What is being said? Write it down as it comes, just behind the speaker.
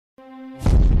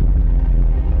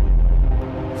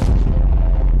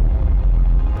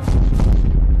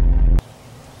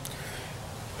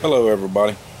Hello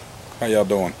everybody, how y'all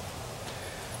doing?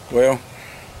 Well,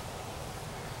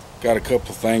 got a couple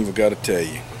of things I got to tell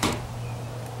you.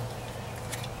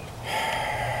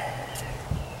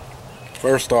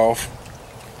 First off,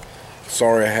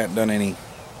 sorry I hadn't done any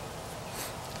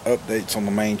updates on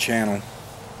the main channel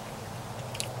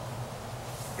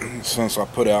since I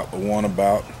put out the one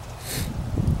about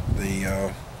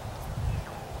the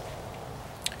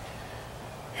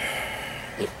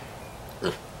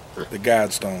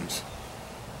Guidestones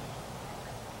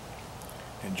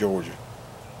in Georgia.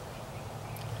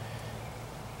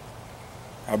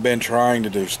 I've been trying to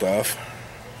do stuff.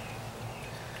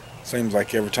 Seems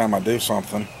like every time I do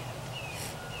something,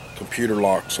 computer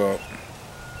locks up,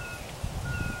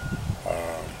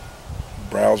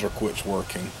 browser quits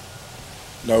working,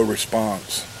 no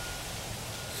response.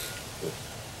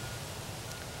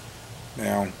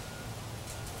 Now,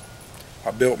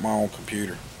 I built my own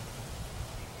computer.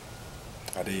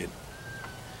 I did.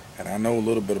 And I know a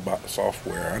little bit about the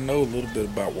software. I know a little bit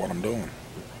about what I'm doing.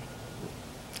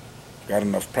 Got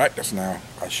enough practice now,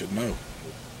 I should know.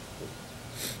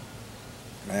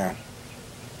 Now,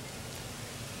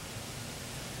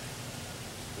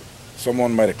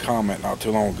 someone made a comment not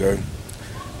too long ago.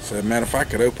 Said, man, if I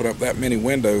could open up that many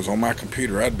windows on my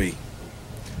computer, I'd be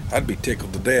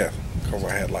tickled to death, because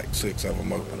I had like 6 of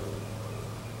them open.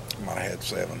 I might have had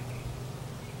 7.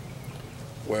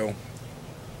 Well,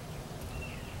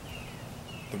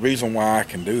 the reason why I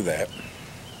can do that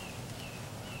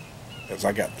is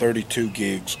I got 32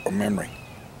 gigs of memory.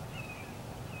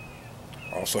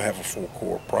 I also have a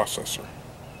 4-core processor.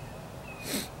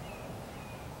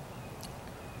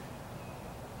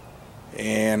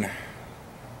 And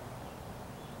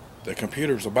the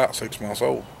computer's about 6 months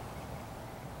old.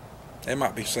 It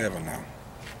might be 7 now.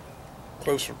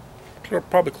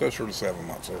 Probably closer to 7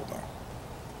 months old now.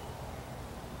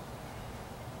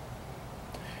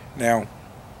 Now,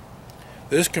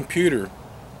 this computer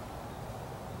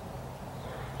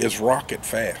is rocket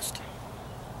fast.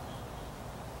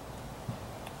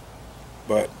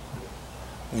 But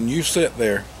when you sit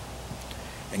there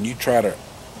and you try to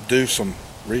do some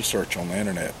research on the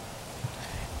internet,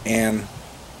 and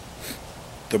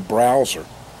the browser,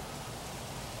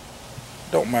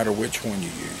 don't matter which one you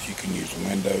use, you can use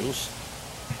Windows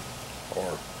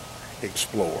or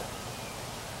Explorer,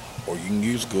 or you can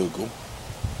use Google,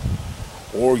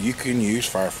 or you can use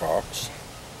Firefox,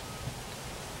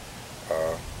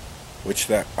 which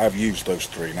I've used those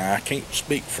 3. Now I can't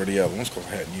speak for the other ones because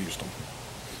I hadn't used them.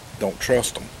 Don't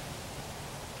trust them.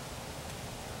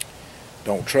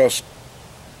 Don't trust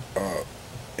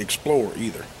Explorer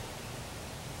either,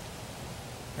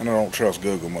 and I don't trust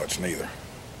Google much neither.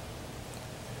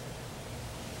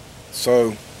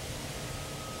 So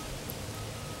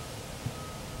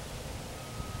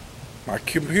my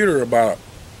computer about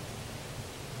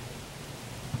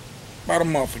a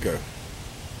month ago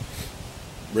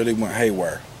really went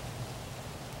haywire,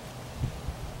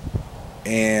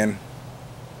 and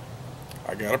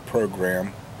I got a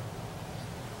program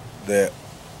that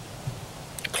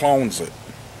clones it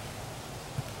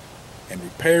and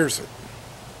repairs it,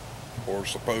 or is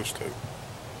supposed to.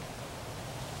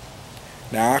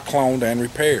 Now I cloned and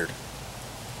repaired,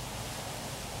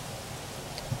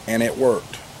 and it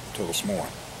worked until this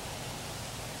morning.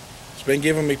 It's been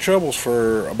giving me troubles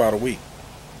for about a week.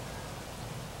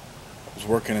 It was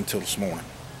working until this morning,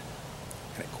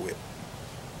 and it quit.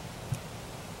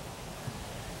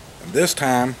 And this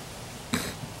time,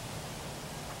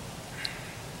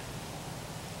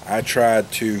 I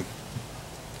tried to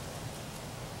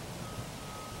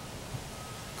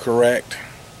correct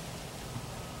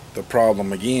the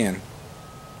problem again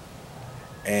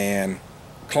and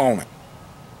clone it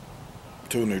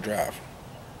to a new drive.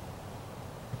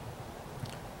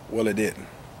 Well, it didn't.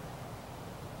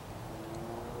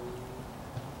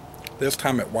 This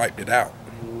time it wiped it out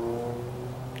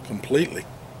completely.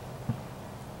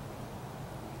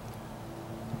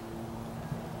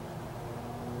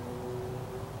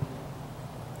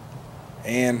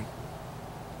 And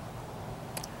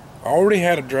I already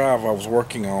had a drive I was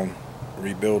working on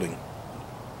rebuilding.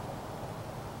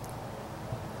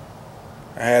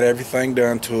 I had everything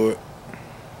done to it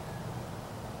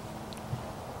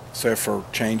except for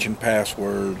changing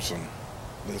passwords and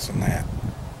this and that.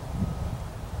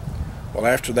 Well,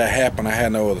 after that happened, I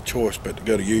had no other choice but to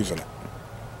go to using it.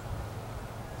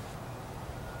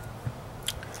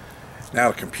 Now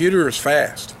the computer is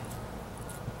fast,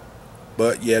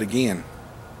 but yet again,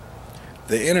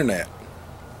 the internet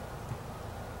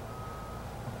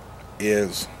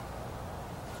is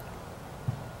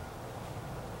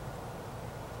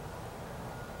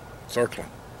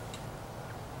circling.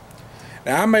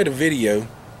 Now I made a video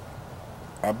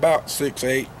about 6,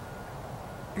 8,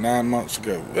 9 months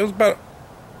ago. It was about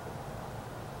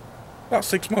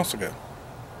 6 months ago,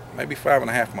 maybe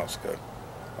 5.5 months ago.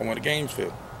 I went to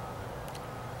Gainesville.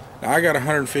 Now I got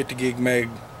 150 gig meg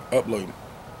upload.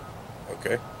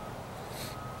 Okay.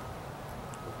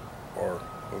 Or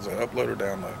was it upload or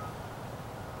download?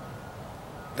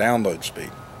 Download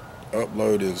speed.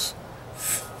 Upload is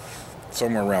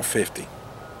somewhere around 50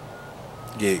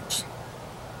 gigs.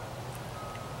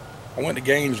 I went to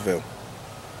Gainesville.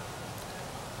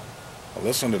 Now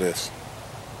listen to this.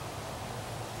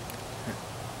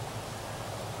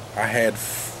 I had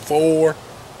 4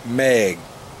 meg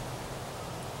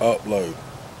upload,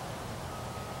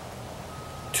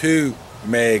 2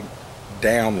 meg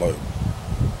download.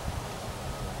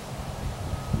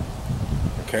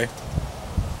 Okay.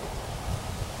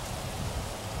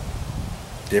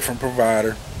 Different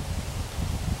provider,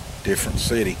 different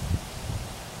city.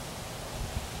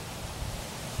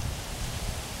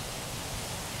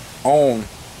 On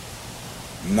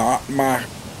not my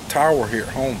tower here at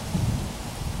home.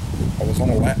 I was on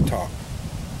a laptop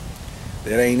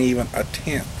that ain't even a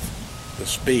tenth the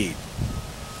speed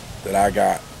that I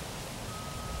got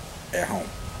at home.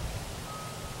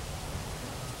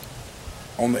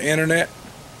 On the internet,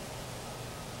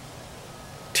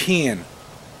 10,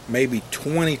 maybe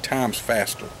 20 times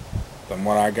faster than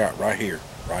what I got right here,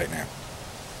 right now.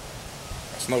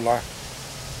 That's no lie.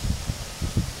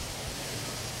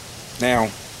 Now,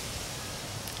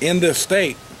 in this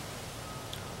state,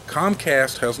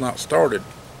 Comcast has not started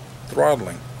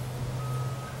throttling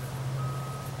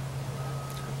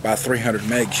by 300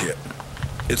 megs yet.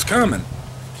 It's coming,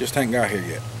 just ain't got here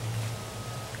yet.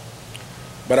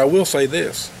 But I will say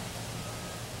this.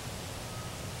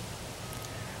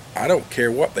 I don't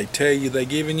care what they tell you they're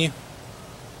giving you.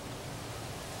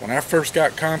 When I first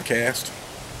got Comcast,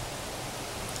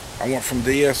 I went from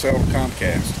DSL to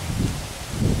Comcast.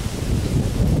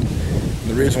 And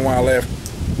the reason why I left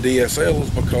DSL is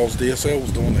because DSL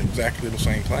was doing exactly the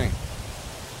same thing.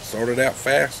 Started out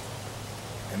fast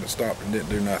and it stopped and didn't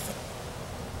do nothing.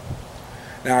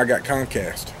 Now I got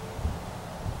Comcast.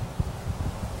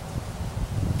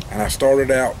 And I started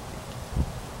out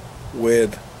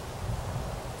with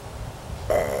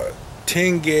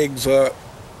 10 gigs up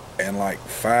and like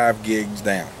 5 gigs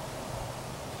down.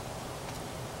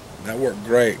 That worked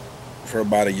great for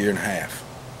about 1.5 years.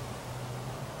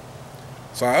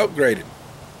 So I upgraded.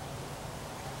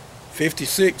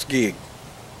 56 gig.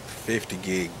 50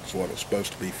 gig is what it's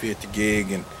supposed to be. 50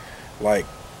 gig and like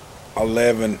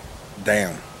 11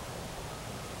 down.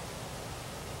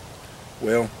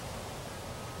 Well,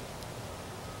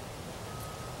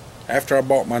 after I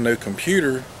bought my new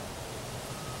computer,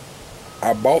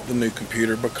 I bought the new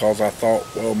computer because I thought,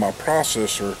 well, my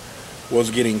processor was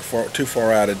getting too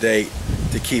far out of date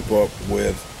to keep up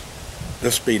with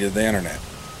the speed of the internet.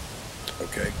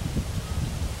 Okay.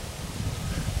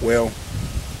 Well,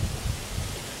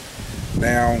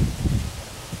 now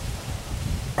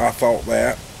I thought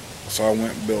that, so I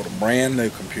went and built a brand new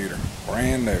computer,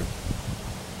 brand new.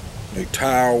 New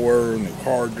tower, new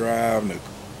hard drive, new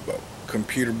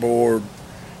computer board,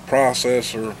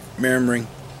 processor, memory.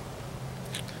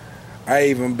 I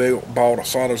even bought a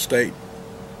solid state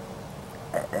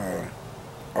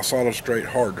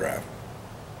hard drive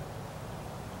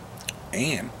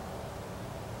and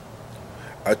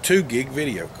a 2 gig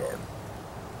video card.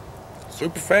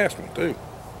 Super fast one too.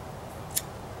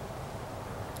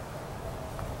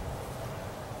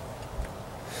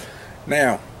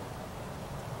 Now,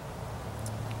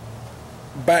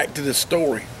 back to the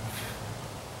story.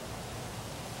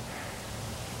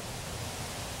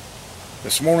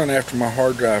 This morning, after my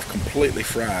hard drive completely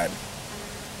fried,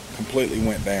 completely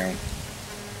went down,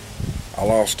 I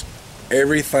lost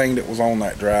everything that was on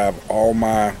that drive, all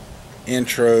my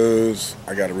intros.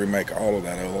 I got to remake all of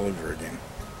that all over again.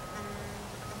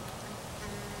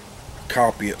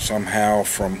 Copy it somehow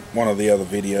from one of the other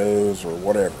videos or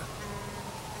whatever.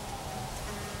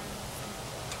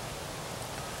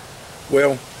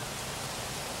 Well,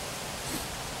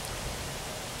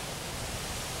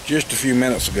 just a few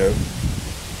minutes ago,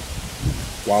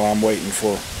 while I'm waiting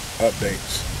for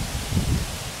updates.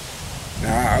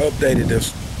 Now, I updated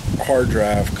this hard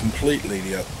drive completely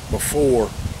before.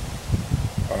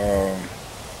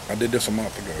 I did this a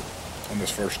month ago when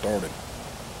this first started.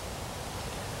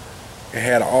 It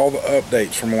had all the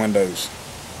updates from Windows.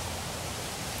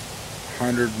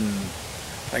 I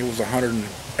think it was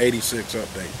 186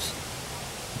 updates.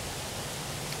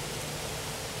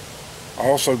 I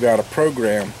also got a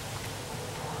program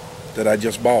that I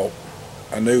just bought,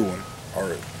 a new one,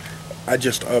 or I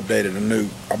just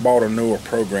updated I bought a newer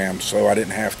program, so I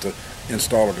didn't have to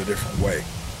install it a different way.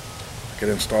 I could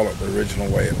install it the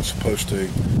original way it was supposed to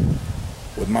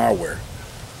with malware.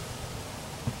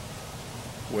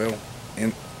 Well,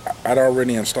 I'd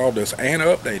already installed this and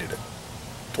updated it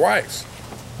twice.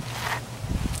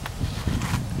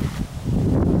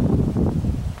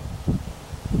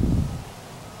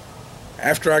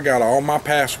 After I got all my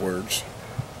passwords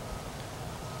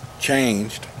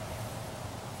changed,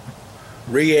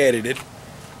 re-edited,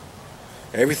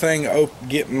 everything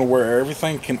getting to where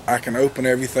I can open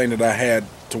everything that I had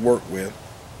to work with,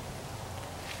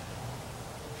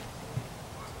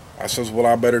 I says, well,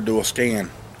 I better do a scan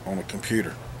on a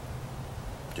computer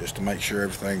just to make sure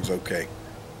everything's okay.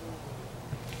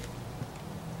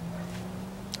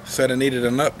 Said I needed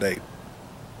an update.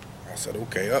 I said,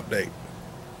 okay, update.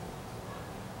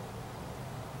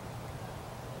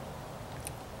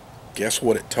 Guess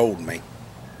what it told me?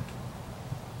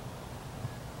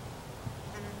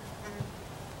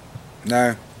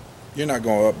 No, you're not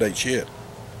going to update shit.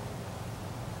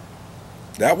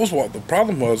 That was what the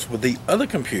problem was with the other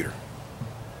computer.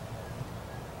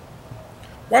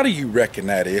 Why do you reckon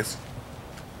that is?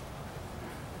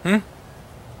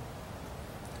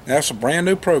 That's a brand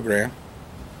new program.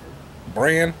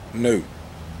 Brand new.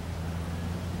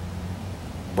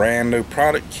 Brand new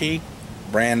product key.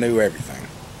 Brand new everything.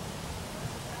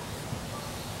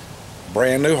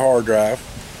 Brand new hard drive.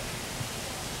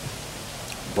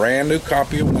 Brand new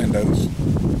copy of Windows.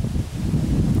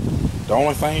 The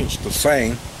only thing that's the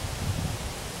same,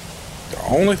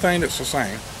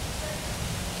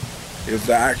 is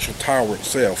the actual tower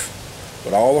itself,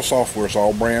 but all the software is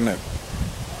all brand new.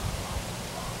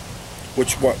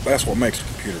 That's what makes a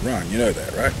computer run. You know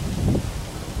that, right?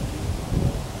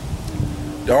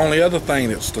 The only other thing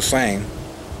that's the same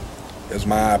is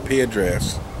my IP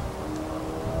address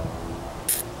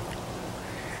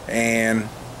and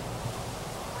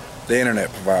the internet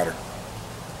provider.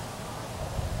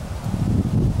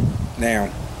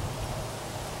 Now,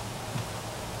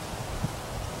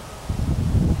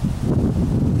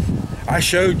 I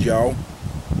showed y'all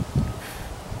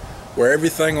where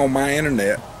everything on my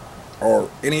internet, or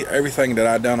everything that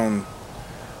I done on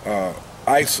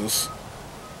ISIS,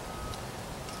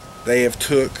 they have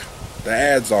took the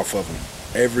ads off of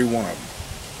them. Every one of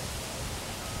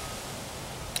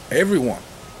them. Every one.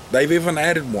 They've even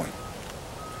added one.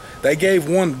 They gave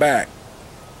one back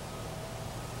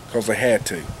because they had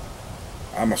to.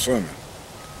 I'm assuming.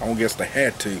 I don't guess they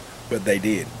had to, but they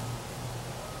did.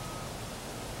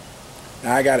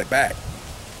 Now I got it back.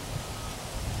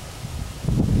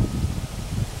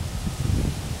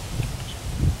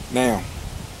 Now,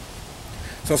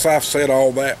 since I've said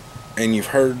all that and you've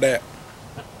heard that,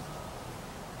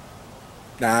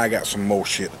 now I got some more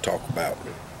shit to talk about.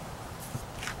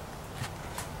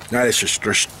 Now this is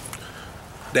just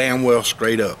damn well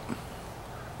straight up.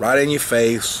 Right in your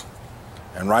face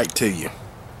and right to you.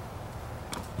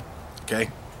 Okay?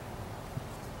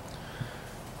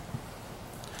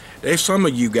 There's some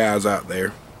of you guys out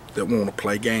there that want to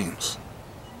play games.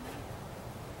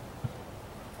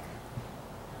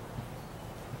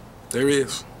 There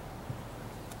is.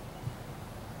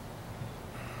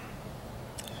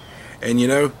 And you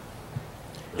know,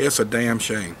 it's a damn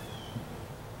shame.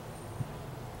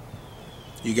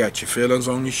 You got your feelings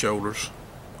on your shoulders.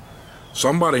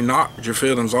 Somebody knocked your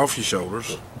feelings off your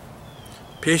shoulders,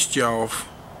 pissed you off,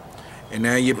 and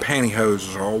now your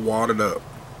pantyhose are all wadded up.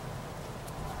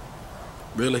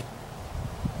 Really?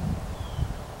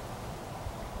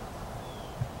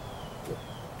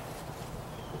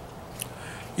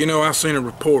 You know, I seen a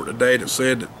report today that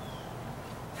said that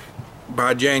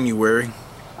by January,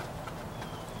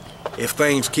 if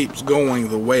things keeps going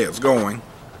the way it's going,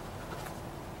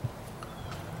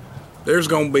 there's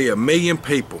going to be 1 million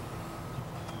people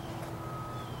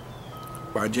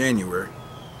by January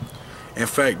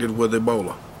infected with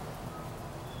Ebola.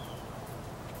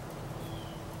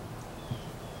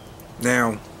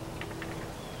 Now,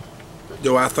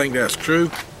 do I think that's true?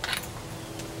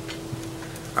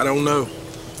 I don't know.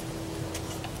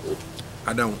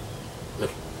 I don't.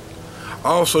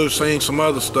 Also seen some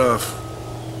other stuff.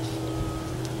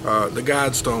 The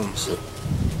Guidestones.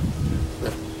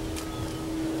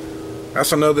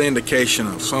 That's another indication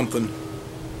of something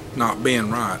not being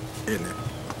right, isn't it?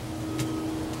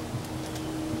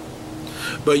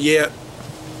 But yet,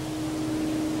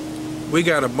 we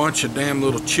got a bunch of damn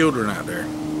little children out there.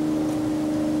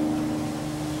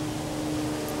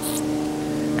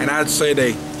 And I'd say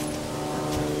they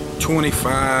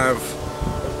 25,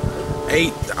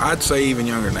 I'd say even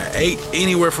younger than that.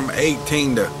 Anywhere from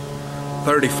 18 to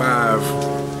 35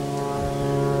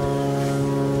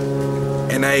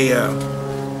 And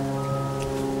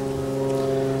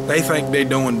they think they're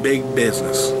doing big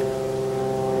business.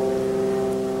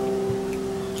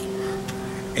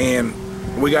 And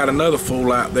we got another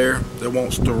fool out there that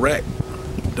wants direct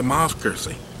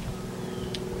democracy.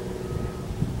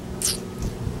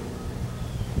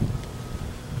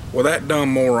 Well, that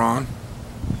dumb moron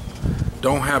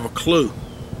don't have a clue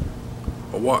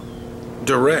of what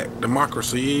direct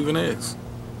democracy even is.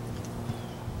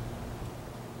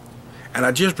 And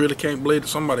I just really can't believe that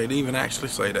somebody would even actually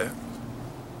say that.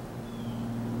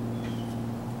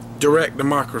 Direct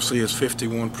democracy is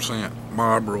 51%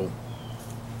 mob rule.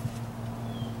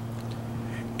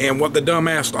 And what the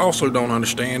dumbass also don't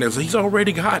understand is he's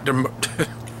already got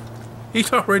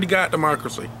he's already got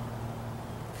democracy.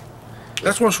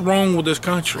 That's what's wrong with this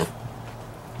country.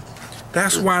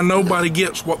 That's why nobody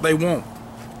gets what they want.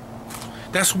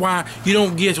 That's why you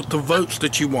don't get the votes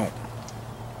that you want.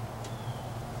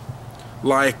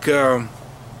 Like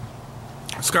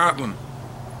Scotland.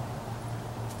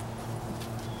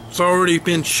 It's already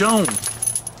been shown.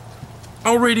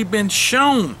 Already been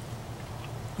shown.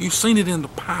 You've seen it in the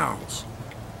piles.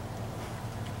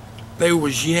 There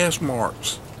was yes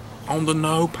marks on the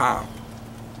no pile.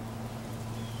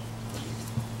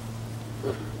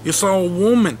 You saw a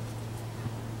woman.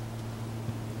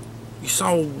 You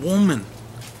saw a woman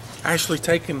actually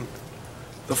taking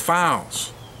the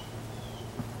files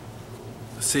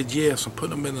that said yes and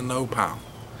put them in the no pile.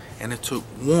 And it took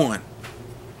one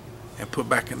and put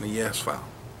back in the yes file.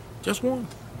 Just one.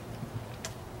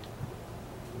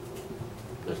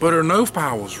 But her no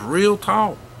pile was real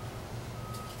tall.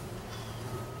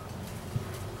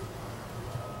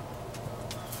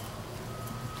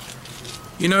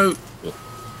 You know,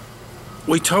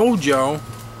 we told y'all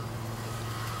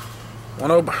when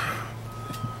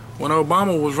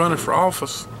Obama was running for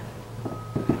office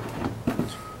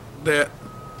that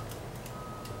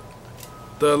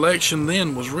the election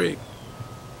then was rigged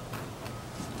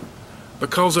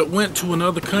because it went to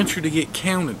another country to get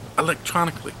counted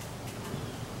electronically.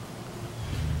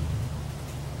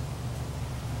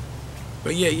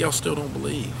 But yet y'all still don't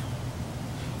believe.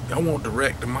 Y'all want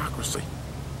direct democracy.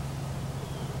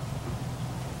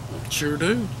 Sure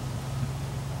do.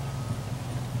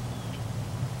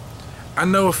 I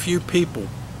know a few people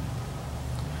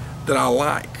that I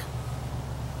like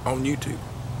on YouTube.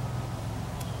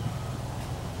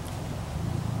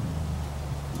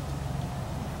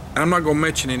 I'm not going to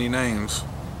mention any names,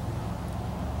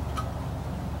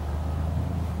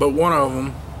 but one of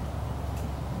them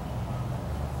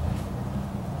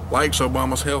likes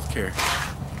Obama's health care,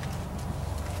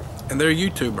 and they're a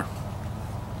YouTuber.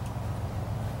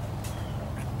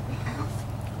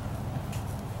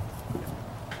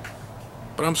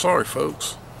 But I'm sorry,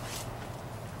 folks.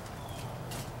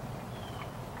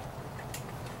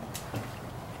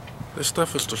 This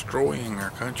stuff is destroying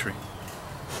our country.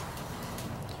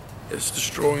 It's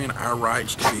destroying our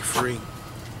rights to be free.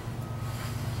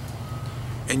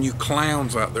 And you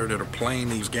clowns out there that are playing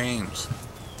these games,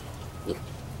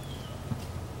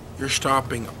 you're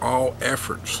stopping all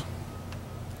efforts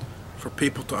for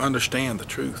people to understand the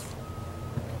truth.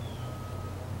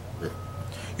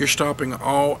 You're stopping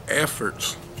all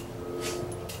efforts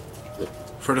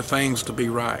for the things to be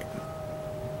right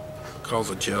because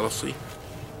of jealousy,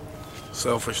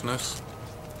 selfishness,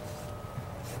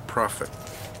 profit.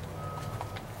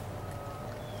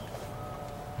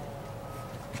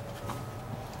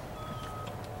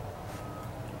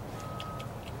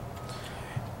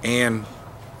 And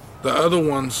the other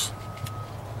ones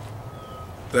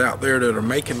that out there that are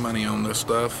making money on this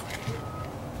stuff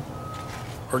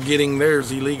are getting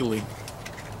theirs illegally.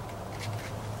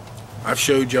 I've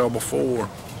showed y'all before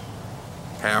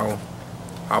how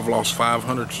I've lost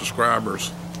 500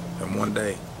 subscribers in one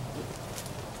day,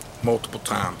 multiple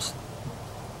times.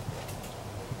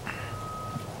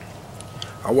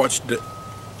 I watched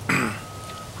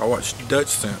Dutch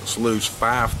Sense lose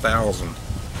 5,000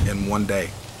 in one day.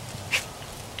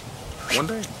 One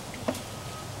day.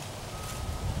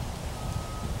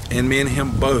 And me and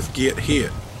him both get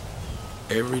hit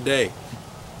every day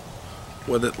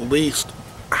with at least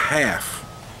half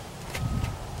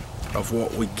of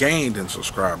what we gained in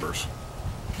subscribers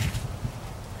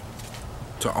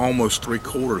to almost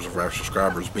 3/4 of our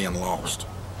subscribers being lost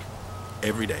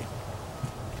every day.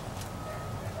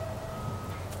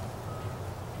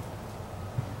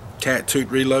 Cat Toot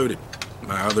Reloaded,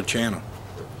 my other channel.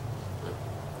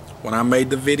 When I made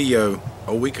the video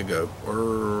a week ago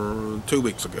or 2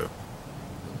 weeks ago,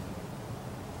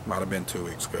 might have been 2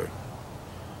 weeks ago,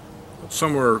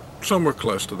 somewhere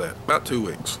close to that, about 2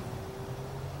 weeks,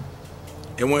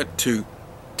 it went to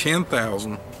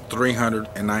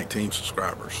 10,319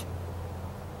 subscribers.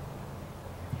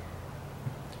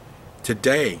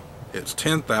 Today, it's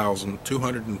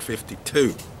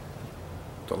 10,252,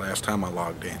 the last time I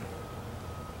logged in.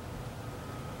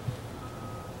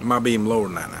 It might be even lower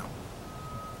than that now.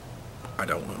 I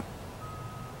don't know.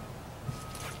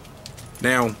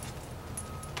 Now,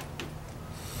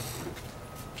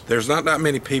 there's not that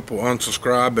many people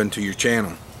unsubscribing to your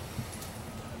channel,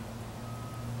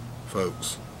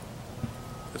 folks.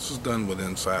 This is done with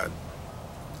inside.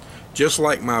 Just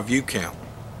like my view count.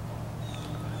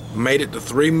 Made it to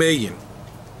 3 million.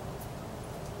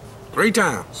 3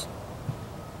 times.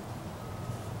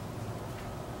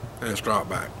 And it's dropped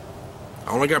back.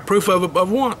 I only got proof of it but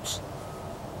once.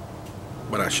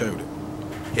 But I showed it.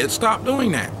 It stopped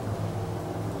doing that.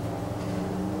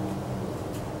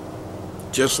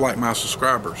 Just like my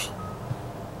subscribers.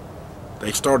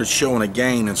 They started showing a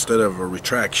gain instead of a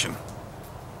retraction.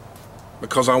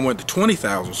 Because I went to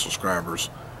 20,000 subscribers,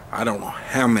 I don't know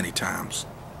how many times.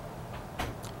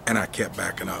 And I kept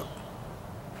backing up.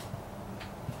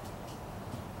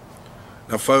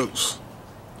 Now folks,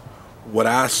 would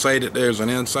I say that there's an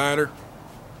insider?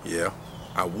 Yeah,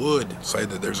 I would say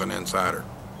that there's an insider.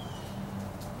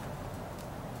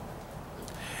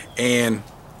 And,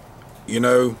 you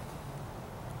know,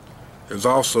 there's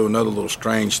also another little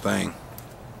strange thing.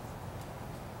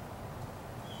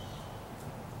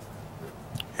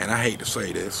 And I hate to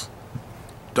say this.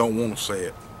 Don't want to say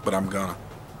it, but I'm gonna.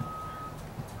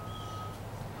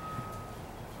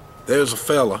 There's a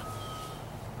fella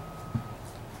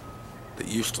that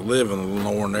used to live in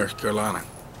Lenore, North Carolina.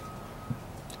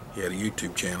 He had a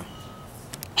YouTube channel.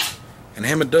 And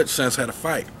him and Dutch Sense had a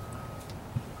fight.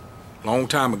 Long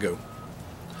time ago.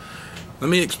 Let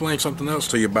me explain something else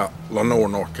to you about Lenore,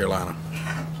 North Carolina.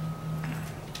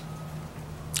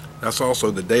 That's also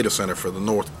the data center for the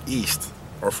Northeast,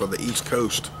 or for the East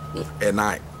Coast at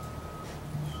night.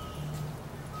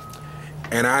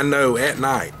 And I know at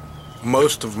night,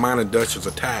 most of mine and Dutch's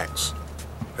attacks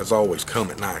has always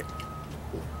come at night.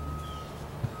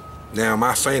 Now, am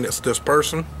I saying it's this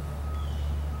person?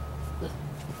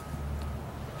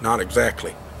 Not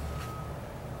exactly.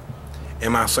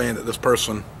 Am I saying that this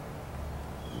person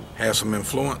has some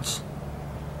influence?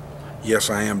 Yes,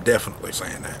 I am definitely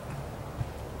saying that.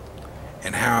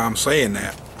 And how I'm saying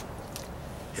that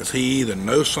is he either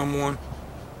knows someone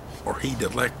or he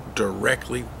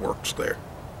directly works there.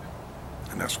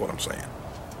 And that's what I'm saying.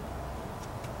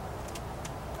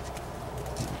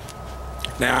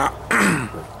 Now,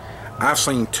 I've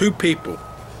seen 2 people.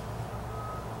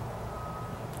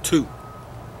 Two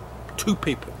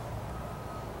people.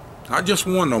 Not just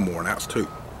one no more, that's 2.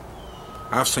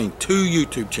 I've seen 2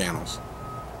 YouTube channels.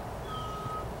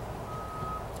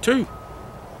 2.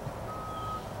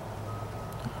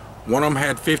 One of them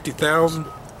had 50,000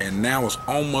 and now is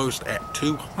almost at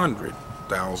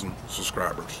 200,000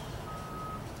 subscribers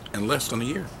in less than a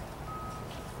year.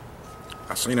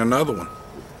 I've seen another one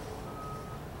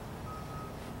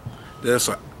that's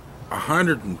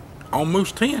 100 and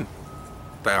almost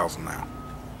 10,000 now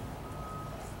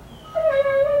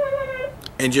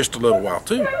in just a little while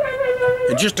too.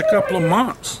 In just a couple of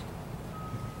months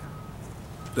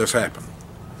this happened.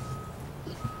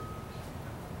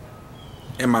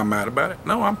 Am I mad about it?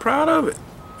 No, I'm proud of it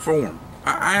for them.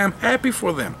 I am happy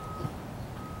for them.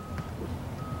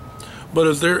 But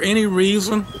is there any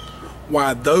reason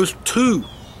why those 2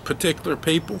 particular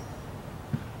people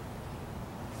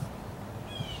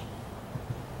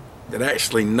that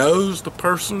actually knows the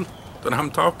person that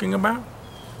I'm talking about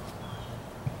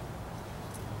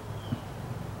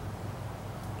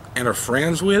and are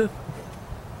friends with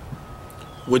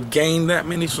would gain that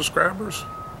many subscribers,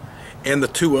 and the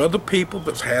 2 other people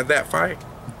that's had that fight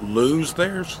lose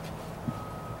theirs?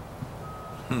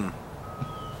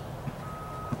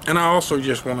 And I also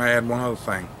just want to add one other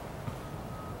thing.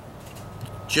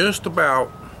 Just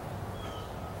about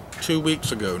 2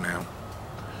 weeks ago now,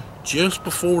 just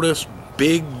before this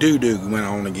big doo-doo went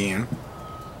on again,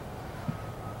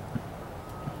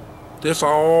 this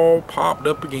all popped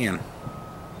up again.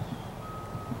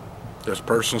 This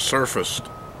person surfaced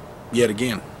yet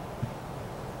again.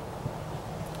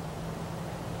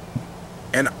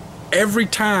 And every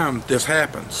time this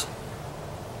happens,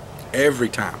 every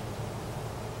time,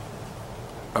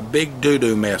 a big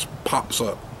doo-doo mess pops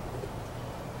up.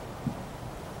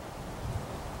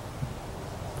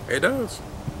 It does.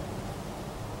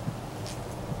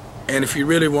 And if you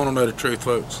really want to know the truth,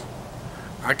 folks,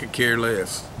 I could care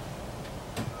less.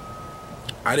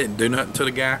 I didn't do nothing to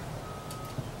the guy.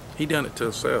 He done it to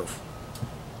himself.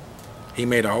 He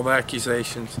made all the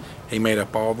accusations. He made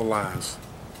up all the lies.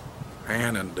 I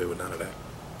had nothing to do with none of that.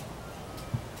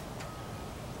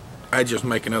 I just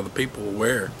making other people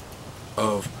aware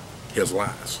of his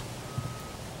lies.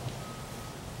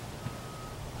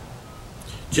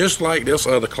 Just like this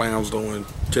other clown's doing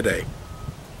today.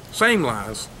 Same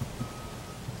lies,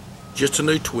 just a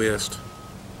new twist,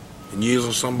 and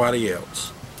using somebody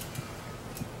else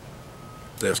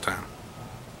this time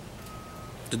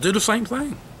to do the same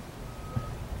thing.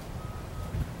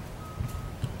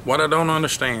 What I don't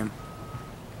understand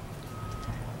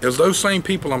is those same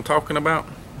people I'm talking about,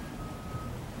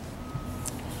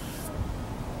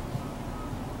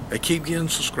 they keep getting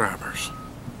subscribers.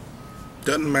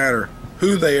 Doesn't matter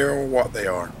who they are or what they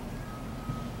are.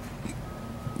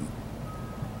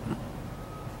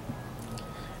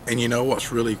 And you know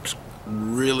what's really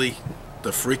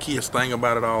the freakiest thing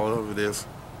about it all of it is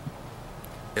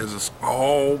it's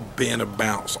all been a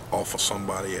bounce off of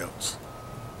somebody else.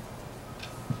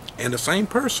 And the same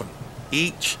person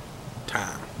each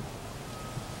time.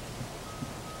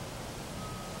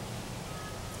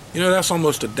 You know, that's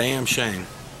almost a damn shame.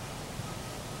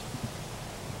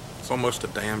 It's almost a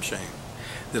damn shame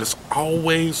that it's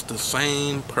always the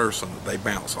same person that they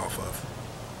bounce off of.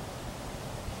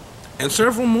 And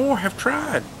several more have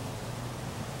tried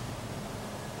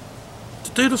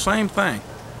to do the same thing.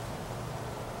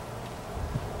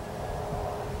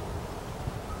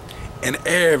 And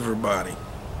everybody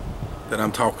that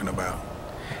I'm talking about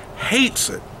hates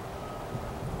it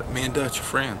that me and Dutch are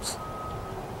friends.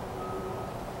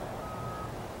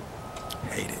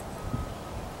 Hate it.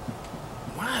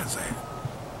 Why is that?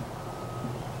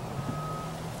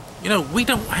 You know, we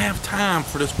don't have time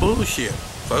for this bullshit,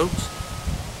 folks.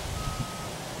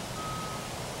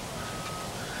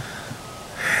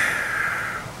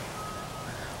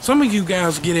 Some of you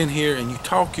guys get in here and you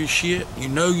talk your shit, you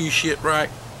know your shit right,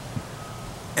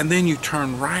 and then you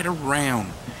turn right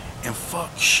around and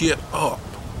fuck shit up.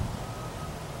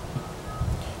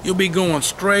 You'll be going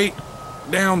straight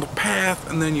down the path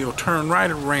and then you'll turn right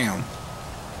around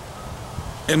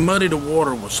and muddy the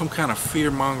water with some kind of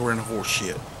fear-mongering horse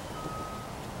shit.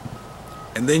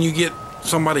 And then you get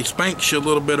somebody spanks you a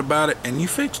little bit about it and you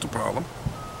fix the problem.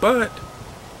 But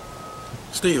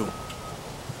still,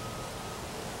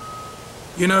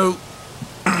 you know,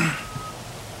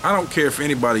 I don't care if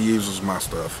anybody uses my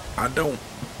stuff. I don't.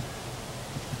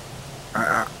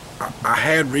 I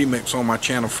had remix on my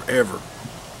channel forever.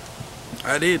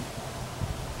 I did.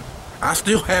 I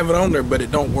still have it on there, but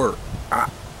it don't work. I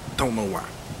don't know why.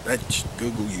 That's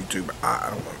Google, YouTube. I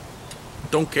don't know.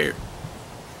 Don't care.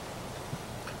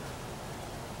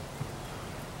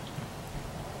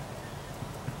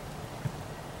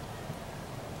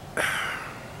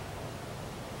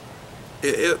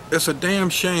 It's a damn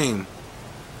shame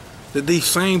that these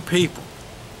same people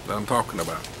that I'm talking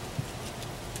about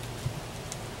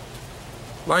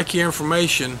like your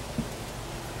information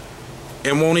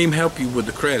and won't even help you with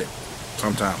the credit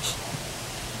sometimes.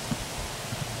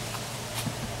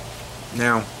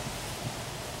 Now,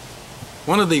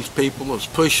 one of these people is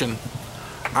pushing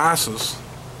ISIS,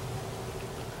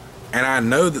 and I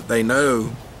know that they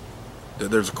know that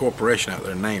there's a corporation out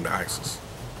there named ISIS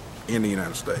in the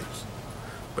United States,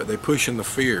 but they're pushing the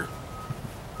fear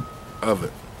of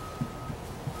it.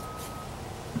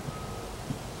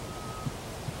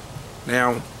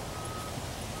 Now,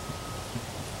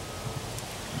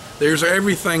 there's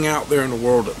everything out there in the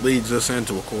world that leads us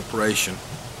into a corporation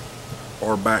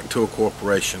or back to a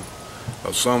corporation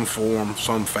of some form,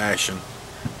 some fashion,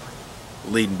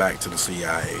 leading back to the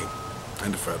CIA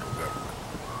and the federal government.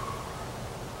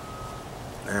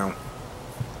 Now,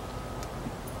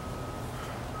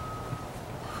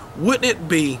 wouldn't it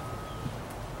be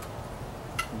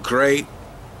great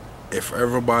if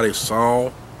everybody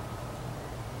saw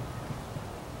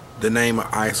the name of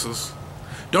ISIS?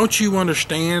 Don't you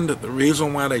understand that the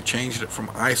reason why they changed it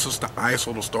from ISIS to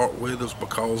ISIL to start with is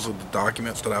because of the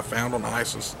documents that I found on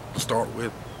ISIS to start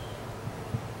with?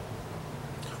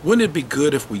 Wouldn't it be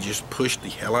good if we just pushed the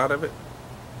hell out of it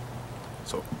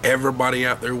so everybody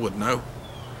out there would know?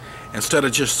 Instead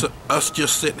of just us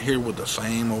just sitting here with the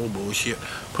same old bullshit,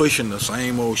 pushing the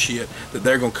same old shit that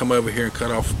they're going to come over here and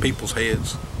cut off people's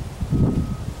heads,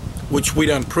 which we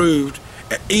done proved.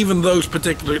 Even those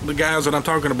particular the guys that I'm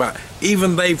talking about,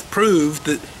 even they've proved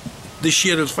that this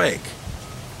shit is fake.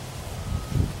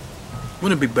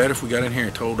 Wouldn't it be better if we got in here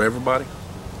and told everybody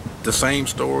the same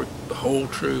story, the whole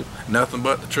truth, nothing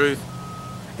but the truth,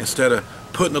 instead of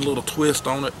putting a little twist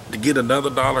on it to get another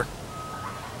dollar?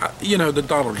 You know, the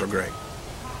dollars are great,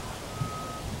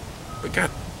 but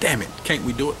god damn it, can't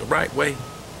we do it the right way?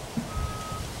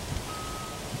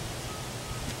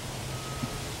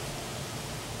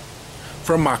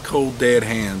 From my cold dead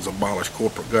hands, abolish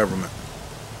corporate government.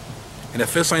 And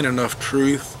if this ain't enough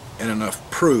truth and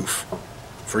enough proof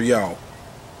for y'all,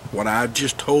 what I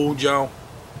just told y'all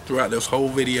throughout this whole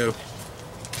video,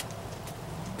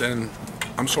 then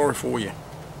I'm sorry for you.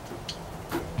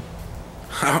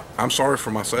 I'm sorry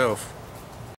for myself.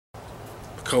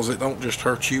 Because it don't just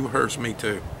hurt you, it hurts me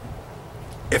too.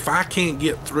 If I can't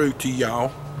get through to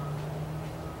y'all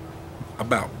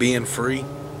about being free,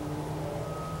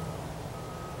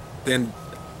 then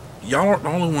y'all aren't the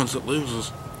only ones that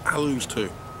loses. I lose too.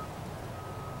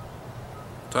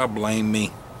 So blame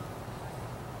me.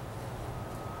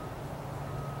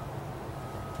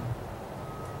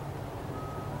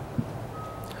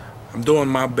 I'm doing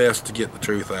my best to get the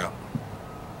truth out.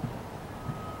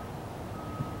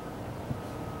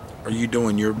 Are you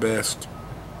doing your best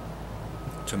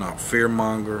to not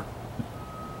fearmonger,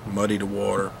 muddy the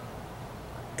water,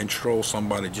 and troll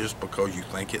somebody just because you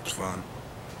think it's fun?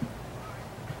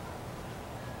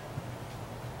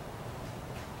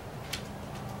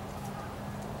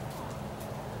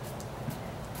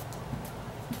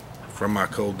 From my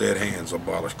cold dead hands,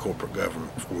 abolish corporate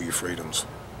government for your freedoms.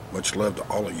 Much love to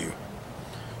all of you.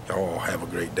 Y'all all have a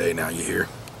great day now, you hear?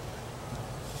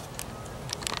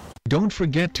 Don't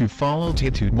forget to follow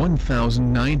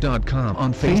Tattoo1009.com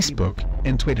on Facebook,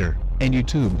 and Twitter, and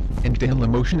YouTube, and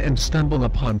Dailymotion and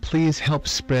StumbleUpon. Please help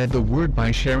spread the word by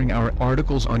sharing our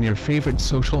articles on your favorite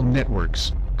social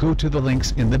networks. Go to the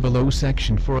links in the below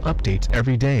section for updates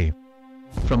every day.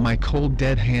 From my cold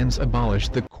dead hands, abolish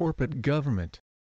the corporate government.